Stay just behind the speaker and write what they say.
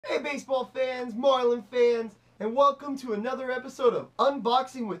baseball fans, Marlin fans, and welcome to another episode of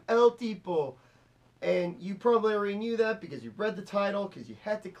Unboxing with El Tipo. And you probably already knew that because you read the title, because you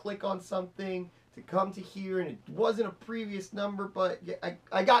had to click on something to come to here, and it wasn't a previous number, but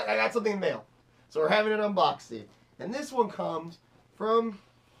I got something in the mail. So we're having an unboxing. And this one comes from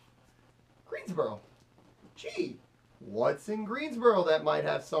Greensboro. Gee, what's in Greensboro that might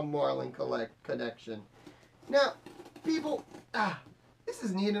have some Marlin connection? Now, people, this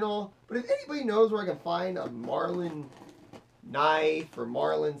is neat and all, but if anybody knows where I can find a Marlin knife or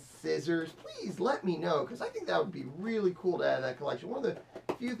Marlin scissors, please let me know, because I think that would be really cool to add to that collection. One of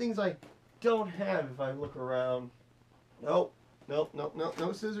the few things I don't have if I look around. Nope,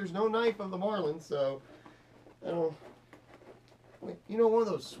 no scissors, no knife of the Marlin, so I don't. You know, one of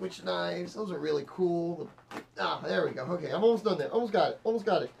those switch knives, those are really cool. There we go. Okay, I'm almost done there. Almost got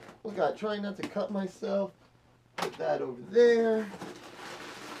it. Trying not to cut myself. Put that over there.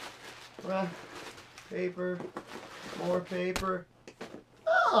 Paper. More paper.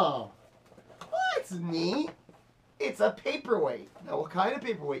 Oh, that's neat. It's a paperweight. Now, what kind of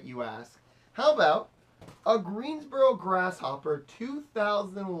paperweight, you ask? How about a Greensboro Grasshopper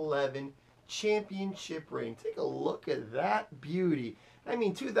 2011 championship ring? Take a look at that beauty. I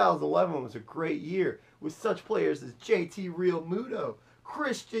mean, 2011 was a great year with such players as JT Realmuto,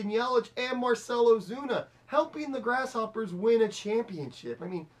 Christian Yelich, and Marcell Ozuna helping the Grasshoppers win a championship. I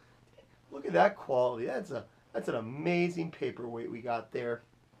mean, look at that quality. That's an amazing paperweight we got there.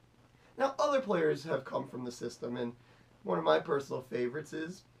 Now, other players have come from the system, and one of my personal favorites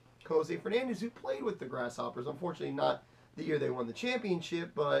is Jose Fernandez, who played with the Grasshoppers. Unfortunately, not the year they won the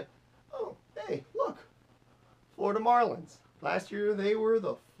championship, but oh, hey, look, Florida Marlins. Last year, they were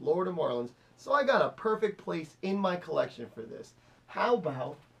the Florida Marlins. So I got a perfect place in my collection for this. How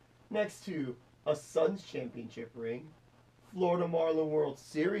about next to a Suns championship ring, Florida Marlin World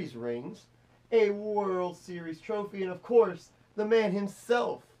Series rings, a World Series trophy, and of course, the man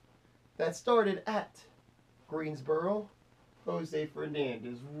himself that started at Greensboro, Jose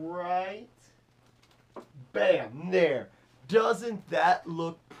Fernandez, right? Bam, there. Doesn't that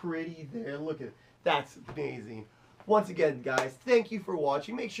look pretty there? Look at it. That's amazing. Once again, guys, thank you for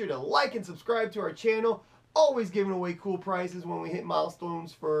watching. Make sure to like and subscribe to our channel. Always giving away cool prizes when we hit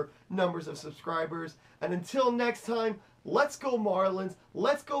milestones for numbers of subscribers. And until next time, let's go Marlins,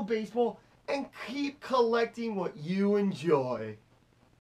 let's go baseball, and keep collecting what you enjoy.